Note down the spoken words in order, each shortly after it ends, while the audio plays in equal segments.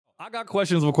I got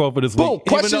questions with Quow for this week.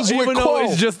 Questions with Quow.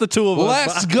 It's just the two of us.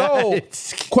 Let's go.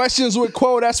 Questions with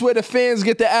Quow. That's where the fans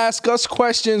get to ask us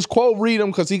questions. Quow read them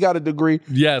because he got a degree.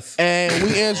 Yes. And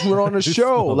we answer it on the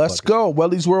show. Let's go.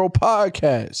 Wellie's World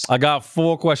Podcast. I got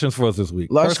 4 questions for us this week.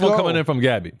 Let's First one go. coming in from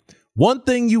Gabby. One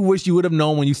thing you wish you would have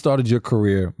known when you started your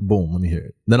career. Boom, let me hear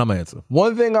it. Then I'm going to answer.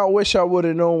 One thing I wish I would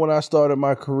have known when I started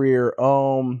my career.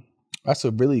 That's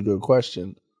a really good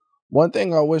question. One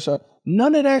thing I wish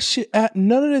none of that shit,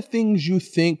 none of the things you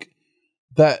think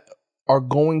that are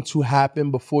going to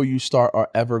happen before you start are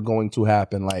ever going to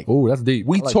happen. Like, oh, that's deep.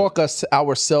 We talk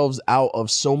ourselves out of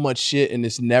so much shit and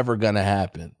it's never gonna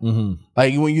happen. Mm-hmm.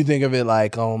 Like when you think of it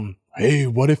like, hey,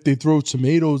 what if they throw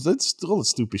tomatoes? That's still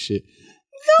stupid shit.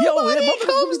 Nobody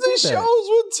comes to shows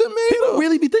with tomatoes. People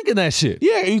really be thinking that shit.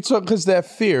 Yeah, you talk because that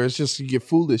fear. It's just you get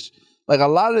foolish. Like a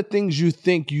lot of the things you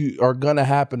think you are gonna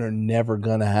happen are never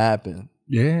gonna happen.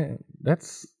 Yeah,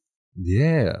 that's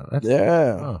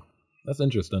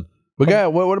interesting. But yeah,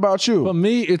 what about you? For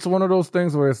me, it's one of those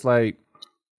things where it's like,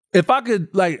 if I could,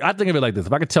 like, I think of it like this.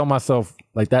 If I could tell myself,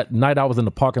 like that night I was in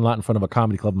the parking lot in front of a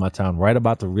comedy club in my town, right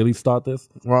about to really start this,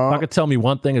 if I could tell me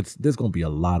one thing, there's going to be a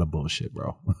lot of bullshit,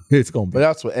 bro. It's going to be. But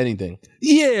that's with anything.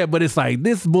 Yeah, but it's like,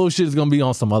 this bullshit is going to be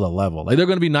on some other level. Like, they're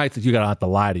going to be nights that you got to have to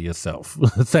lie to yourself,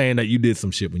 saying that you did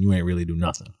some shit when you ain't really do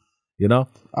nothing. You know?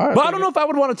 But I don't know if I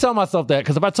would want to tell myself that,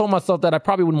 because if I told myself that, I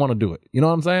probably wouldn't want to do it. You know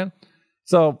what I'm saying?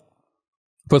 So,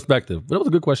 perspective. But it was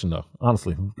a good question, though,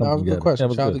 honestly. That was a good question.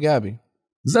 Shout out to Gabby.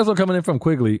 This next one coming in from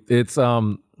Quigley. It's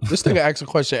this nigga asks a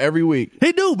question every week.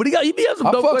 He do, but he be asking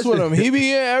some dope questions. I fucks with him. He be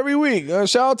here every week.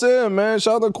 Shout out to him, man.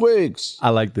 Shout out to Quigs. I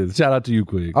like this. Shout out to you,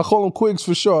 Quig. I call him Quigs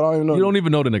for short. I don't even know. You don't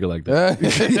even know the nigga like that. He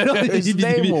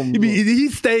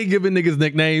stay giving niggas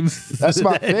nicknames. That's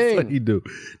my thing. That's what he do.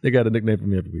 They got a nickname for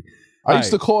me every week. I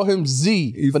used to call him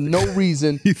Z for no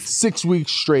reason 6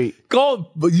 weeks straight.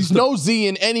 There's no Z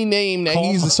in any name that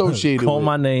he's associated with. Call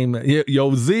my name.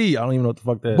 Yo, Z. I don't even know what the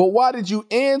fuck that is. But why did you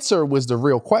answer was the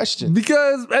real question.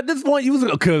 Because at this point,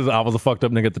 because I was a fucked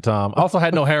up nigga at the time. I also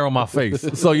had no hair on my face.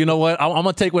 So you know what? I'm going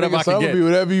to take whatever I can get. Be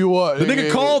whatever you want. The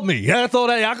nigga called me. That's all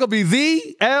that. I could be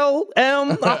Z, L,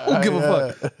 M. I don't give a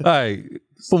fuck. All right.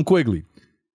 From Quigley.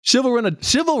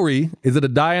 Chivalry, is it a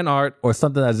dying art or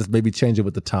something that's just maybe changing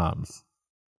with the times?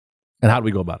 And how do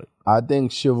we go about it? I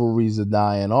think chivalry's a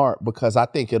dying art because I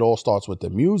think it all starts with the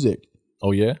music.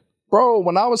 Oh, yeah? Bro,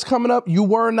 when I was coming up, you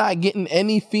were not getting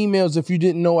any females if you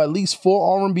didn't know at least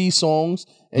 4 R&B songs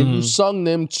and you sung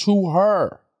them to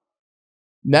her.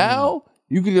 Now,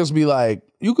 you could just be like,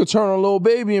 you could turn on Lil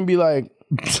Baby and be like,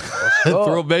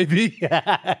 Throw Baby.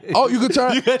 Oh, you could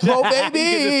turn Throw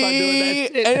Baby.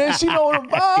 And then she know the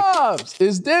vibes.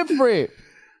 It's different.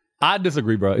 I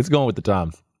disagree, bro. It's going with the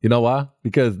times. You know why?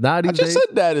 Because nowadays, I just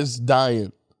said that is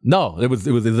dying. No, is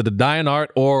it a dying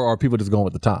art or are people just going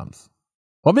with the times?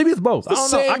 Or maybe it's both. I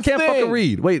don't know. I can't fucking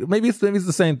read. Wait, maybe it's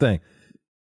the same thing.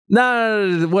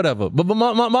 Nah, whatever. But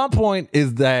my point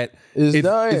is that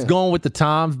it's going with the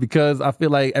times because I feel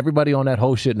like everybody on that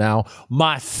whole shit now,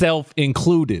 myself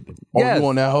included. Oh, you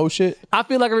on that whole shit? I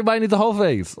feel like everybody needs a whole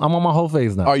phase. I'm on my whole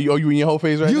phase now. Are you in your whole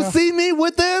phase right now? You see me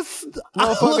with this? I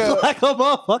look like a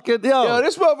motherfucker. Yo,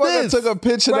 this motherfucker took a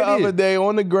picture the other day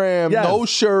on the gram, no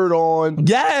shirt on.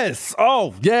 Yes.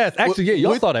 Oh, yes. Actually, yeah,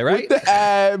 y'all saw that, right? With the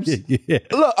abs. Yeah.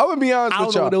 Look, I'm going to be honest with y'all. I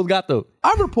don't know what those got, though.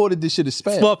 I reported this shit as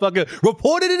spam. Motherfucker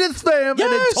reported it as spam and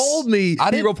then told me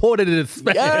he reported it as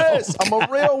spam. Yes, I'm a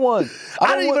real one. I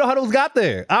didn't even know how those got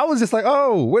there. I was just like,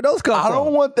 oh, where'd those come from? I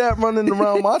don't want that running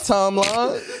around my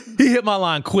timeline. He hit my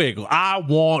line quick. I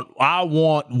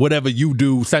want whatever you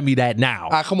do. Send me that now.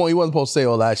 Come on, you wasn't supposed to say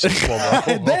all that shit.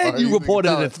 And then you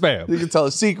reported it as spam. You can tell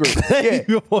a secret. Yeah,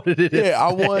 you reported it as spam.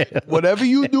 I want whatever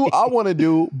you do, I want to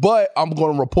do, but I'm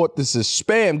going to report this as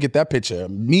spam. Get that picture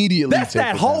immediately. That's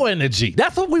that whole energy.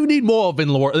 That's what we need more of in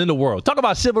the world. Talk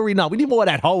about chivalry now. We need more of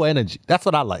that whole energy. That's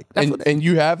what I like. And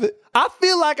you have it? I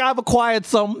feel like I've acquired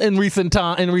some in recent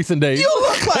days. You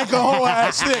look like a whole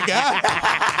ass nigga.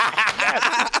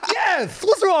 Yes.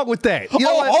 What's wrong with that? You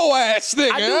know what? Whole ass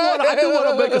nigga. I do want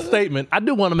to make a statement. I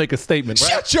do want to make a statement.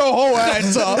 Right? Shut your whole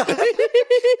ass up.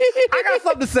 I got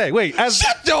something to say. Wait.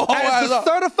 Shut your whole ass up.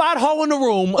 Certified hoe in the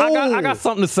room. I got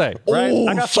something to say. Right? Ooh,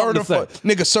 I got something to say.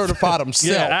 Nigga certified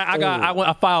himself. Yeah,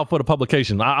 I filed for the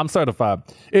publication. I'm certified.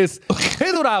 Here's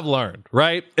what I've learned,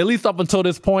 right? At least up until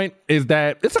this point, is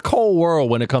that it's a cold world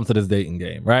when it comes to this dating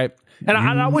game, right? And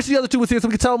I wish the other two was here so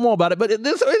we could tell more about it, but it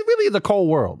really is a cold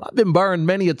world. I've been burned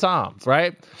many a times,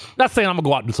 right? Not saying I'm going to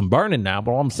go out and do some burning now,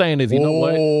 but what I'm saying is, you know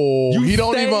what? He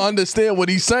don't even understand what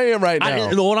he's saying right now.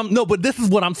 No, but this is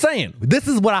what I'm saying. This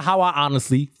is how I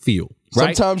honestly feel.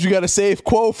 Right? Sometimes you got to save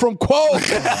Quo from Quo. This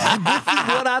is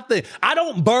what I think. I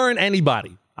don't burn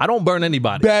anybody.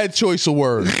 Bad choice of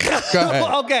words. Go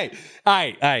ahead. Okay.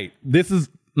 All right. This is,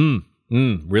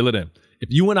 reel it in. If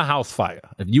you in a house fire,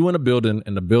 if you in a building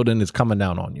and the building is coming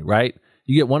down on you, right?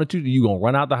 You get one or two, you gonna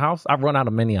run out the house? I've run out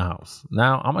of many a house.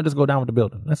 Now I'm gonna just go down with the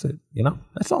building. That's it. You know?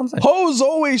 That's all I'm saying. Hoes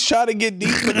always try to get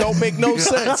deep but don't make no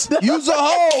sense. Use a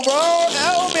hoe, bro.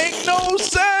 That don't make no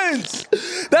sense.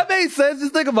 That makes sense.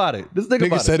 Just think about it.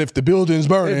 Nigga said if the building's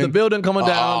burning. If the building coming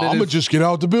down, I'm gonna just get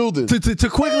out the building. To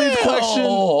quickly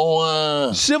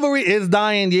question, chivalry is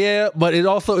dying, yeah, but it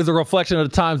also is a reflection of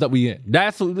the times that we in.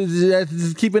 That's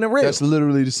just keeping it real. That's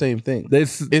literally the same thing.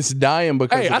 It's dying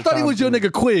because. Hey, I thought he was your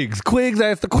nigga Quiggs. Quiggs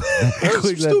asked the question.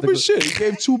 That's stupid shit. He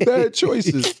gave two bad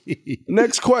choices.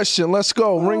 Next question. Let's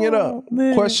go. Ring it up.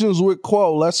 Man. Questions with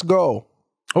Quo. Let's go.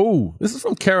 Oh, this is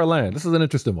from Carol Ann. This is an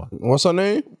interesting one. What's her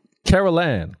name? Carol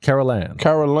Ann. Carol Ann. Oh,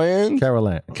 Carol Ann.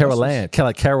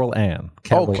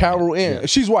 Yeah.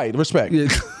 She's white. Respect.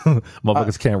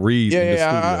 Motherfuckers can't read.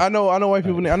 Yeah. I know white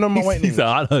people. I know my white names.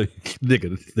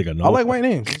 Nigga, no. I like white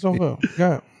names. It's so good.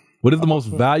 God. What is the most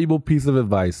valuable piece of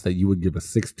advice that you would give a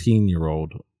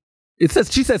 16-year-old? She said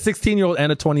 16-year-old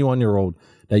and a 21-year-old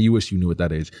that you wish you knew at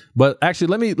that age. But actually,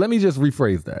 let me just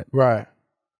rephrase that. Right.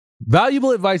 Valuable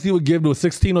advice you would give to a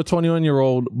 16 or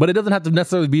 21-year-old, but it doesn't have to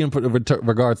necessarily be in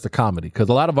regards to comedy, because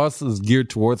a lot of us is geared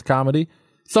towards comedy.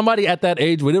 Somebody at that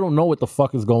age where they don't know what the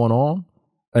fuck is going on,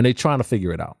 and they trying to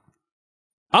figure it out.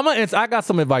 I got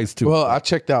some advice too. Well, I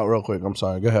checked out real quick. I'm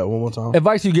sorry. Go ahead. One more time.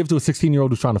 Advice you give to a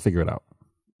 16-year-old who's trying to figure it out.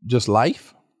 Just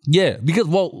life? Yeah, because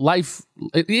life.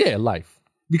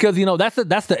 Because, you know, that's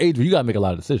the age where you got to make a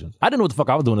lot of decisions. I didn't know what the fuck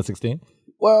I was doing at 16.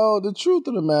 Well, the truth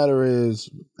of the matter is,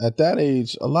 at that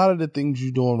age, a lot of the things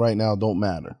you're doing right now don't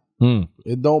matter.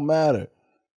 It don't matter.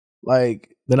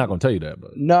 Like, they're not going to tell you that,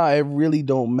 but. Nah, it really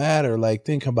don't matter. Like,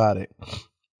 think about it.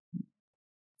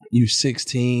 You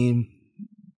 16.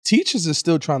 Teachers are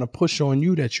still trying to push on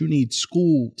you that you need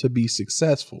school to be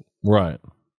successful. Right.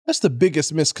 That's the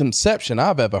biggest misconception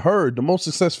I've ever heard. The most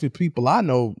successful people I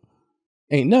know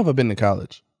ain't never been to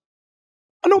college.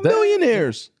 I know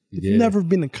millionaires. Yeah. Never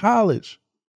been to college.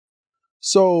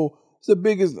 So it's the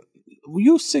biggest. When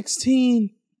you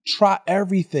 16, try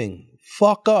everything.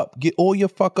 Fuck up. Get all your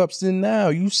fuck ups in now.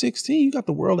 You 16, you got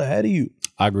the world ahead of you.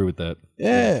 I agree with that.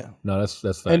 Yeah. No, that's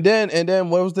fact. And then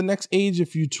what was the next age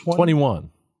if you 20? 21.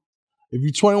 If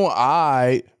you're 21, all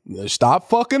right, stop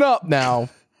fucking up now.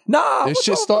 Nah. This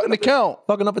shit's starting to count.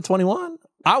 Fucking up at 21?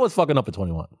 I was fucking up at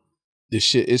 21. This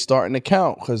shit is starting to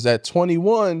count because at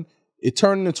 21, it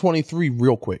turned into 23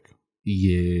 real quick.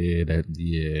 Yeah.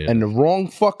 And the wrong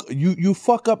fuck, you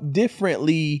fuck up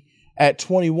differently at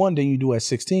 21 than you do at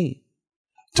 16.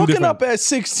 Fucking up at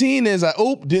 16 is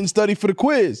didn't study for the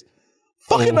quiz.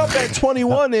 Fucking up at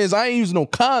 21 is I ain't using no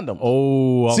condom.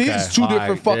 Oh, okay. See, it's two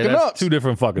different fucking ups. Two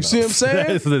different fucking ups. You see what I'm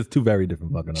saying? There's two very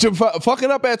different fucking ups. Fucking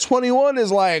up at 21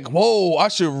 is like, whoa, I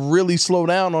should really slow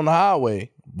down on the highway.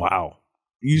 Wow.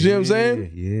 You see what I'm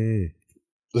saying? Yeah.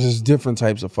 There's different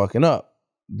types of fucking up.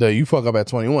 You fuck up at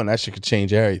 21, that shit could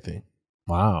change everything.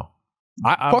 Wow.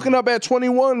 Fucking up at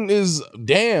 21 is,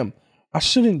 damn, I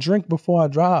shouldn't drink before I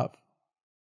drive.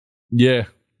 Yeah.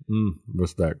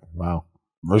 Respect. Wow.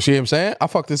 You see what I'm saying? I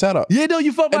fucked this head up. Yeah, no,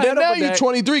 you fucked my head up. And then now you're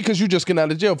 23 because you just getting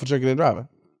out of jail for drinking and driving.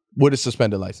 With a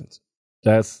suspended license.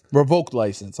 That's revoked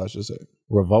license, I should say.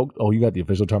 Revoked? Oh, you got the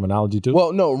official terminology too?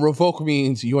 Well, no, revoke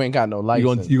means you ain't got no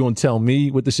license. You gonna tell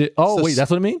me what the shit? Oh, wait, that's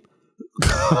what it means?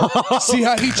 See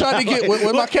how he tried to get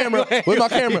with my camera?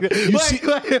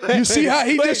 You see how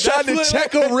he just tried to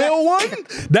check a real one?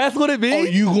 That's what it means.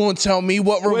 Oh, you gonna tell me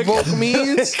what revoke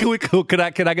means? Can I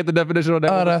get the definition on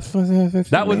that? Oh, that's what it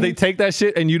that was they take that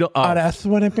shit and you don't. Oh, that's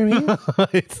what it means.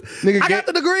 Nigga, I got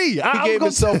the degree. He gave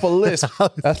himself a list.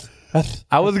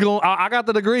 I got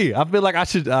the degree. I feel like I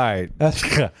should. All right.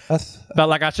 Felt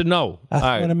like I should know. That's all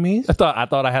right. what it means. I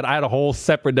thought I had a whole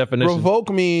separate definition. Revoke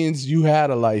means you had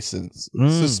a license.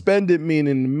 Suspended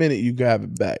meaning the minute you have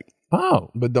it back. Oh,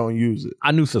 but don't use it.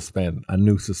 I knew suspend.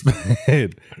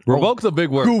 Revoke's a big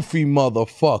word. Goofy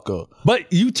motherfucker.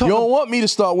 But you don't want me to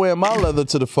start wearing my leather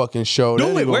to the fucking show.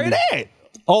 Do it. Where it at?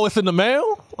 Oh, it's in the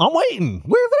mail? I'm waiting.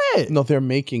 Where's it at? No, they're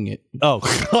making it. Oh,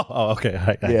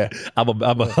 okay. Yeah. I'm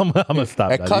gonna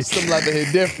stop. At custom leather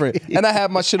hit different. And I had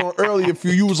my shit on earlier for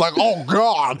you. Was like, oh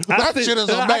God, that shit is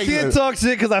amazing. I can't talk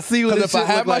shit because I see what if I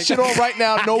had my shit on right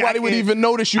now, nobody would even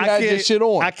notice you had your shit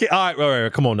on. I can't. All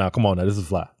right. Come on now. This is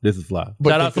fly.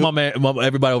 Shout out to my man,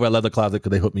 everybody over at Leather Closet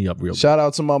because they hooked me up real. Shout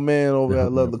out to my man over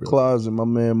at Leather Closet, my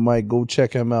man Mike. Go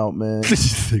check him out, man.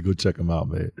 Go check him out,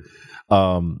 man.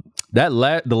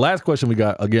 The last question we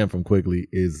got again from Quigley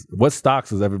is, what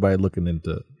stocks is everybody looking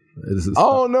into? I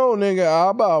don't know, nigga. How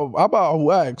about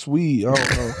wax? I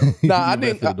don't know.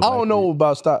 I don't know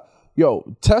about stock.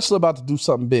 Yo, Tesla about to do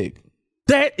something big.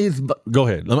 That is, go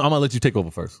ahead. I'm gonna let you take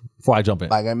over first before I jump in.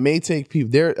 Like, I may take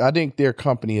people. I think their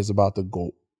company is about to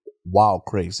go wild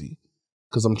crazy.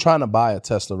 Because I'm trying to buy a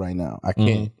Tesla right now. I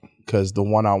can't, because the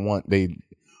one I want,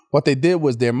 what they did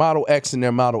was their Model X and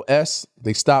their Model S,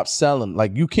 they stopped selling.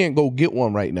 Like, you can't go get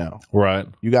one right now. Right.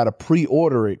 You got to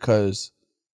pre-order it because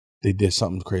they did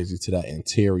something crazy to that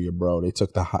interior, bro. They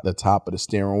took the top of the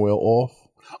steering wheel off.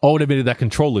 Oh, they made that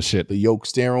controller shit. The yoke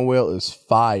steering wheel is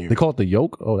fire. They call it the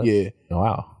yoke? Oh, yeah.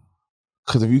 Wow.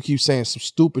 Because if you keep saying some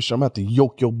stupid shit, I'm going to have to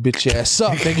yoke your bitch ass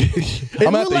up, nigga.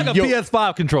 It looks like a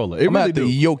PS5 controller. It I'm going to have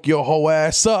to yoke your whole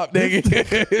ass up, nigga.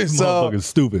 Motherfucking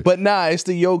stupid. But nah, it's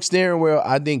the yoke steering wheel.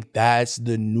 I think that's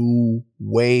the new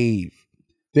wave.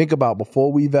 Think about,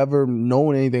 before we've ever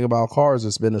known anything about cars,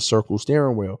 it's been a circle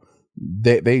steering wheel.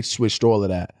 They switched all of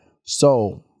that.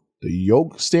 So the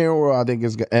yoke steering wheel, I think,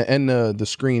 is, and the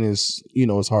screen is,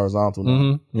 it's horizontal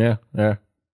now. Yeah.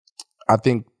 I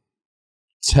think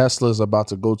Tesla's about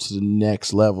to go to the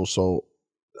next level. So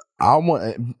I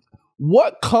want,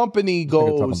 what company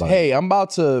goes, hey, I'm about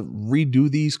to redo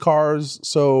these cars.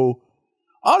 So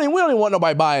we don't even want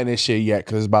nobody buying this shit yet,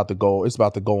 because it's about to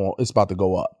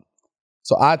go up.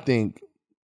 So I think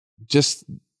just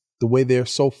the way they're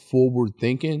so forward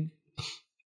thinking.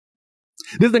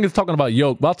 This thing is talking about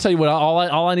yoke, but I'll tell you what,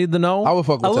 all I need to know. I would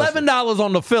fuck with $11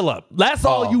 on the fill up. That's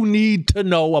all you need to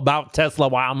know about Tesla.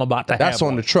 Why I'm about to have that's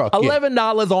on the truck.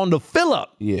 $11 on the fill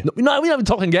up. Yeah. We're not even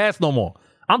talking gas no more.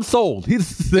 I'm sold.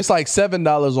 It's like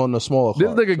 $7 on the smaller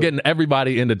car. This nigga getting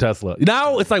everybody into Tesla.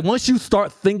 Now it's like, once you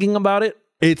start thinking about it,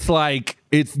 it's like,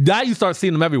 now you start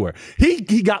seeing them everywhere.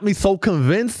 He got me so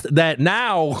convinced that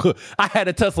now I had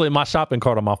a Tesla in my shopping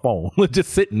cart on my phone,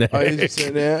 just sitting there. Oh, it's just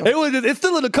sitting there? It's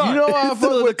still in the car. You know how I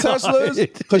fuck with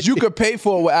Teslas? Because you could pay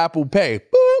for it with Apple Pay.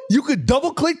 Boop. You could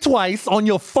double click twice on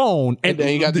your phone, and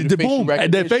then you got the boom,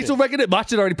 and then facial recognition. My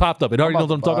shit already popped up. It already knows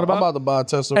what I'm talking about. I'm about to buy a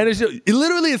Tesla. And it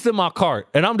literally is in my cart,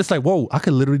 and I'm just like, whoa, I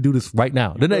could literally do this right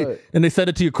now. Then they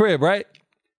send it to your crib, right?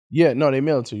 Yeah, no, they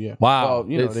mail it to you. Yeah. Wow.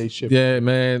 Well, they ship. Yeah,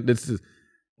 man. This is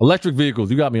electric vehicles.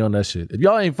 You got me on that shit. If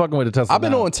y'all ain't fucking with a Tesla, I've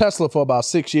been on Tesla for about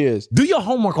 6 years. Do your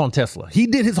homework on Tesla. He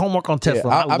did his homework on Tesla.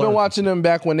 Yeah, I've been watching them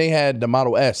back when they had the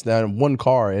Model S, that one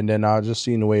car, and then I just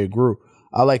seen the way it grew.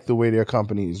 I like the way their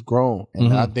company has grown,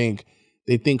 and I think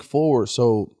they think forward,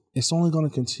 so it's only going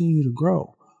to continue to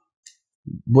grow.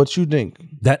 What you think?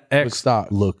 That X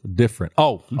look different.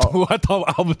 Oh. I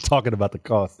thought I was talking about the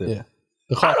cost there. Yeah.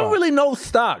 I don't really know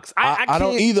stocks. I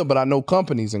don't either, but I know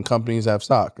companies, and companies have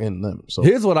stock in them. So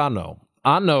here's what I know.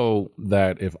 I know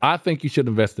that if I think you should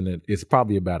invest in it, it's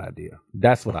probably a bad idea.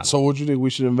 That's what I know. So what you think we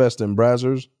should invest in?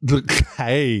 Brazzers?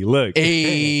 Hey, look.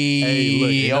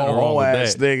 Hey, look.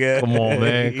 Ass nigga. Come on,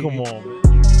 man. Come on, man.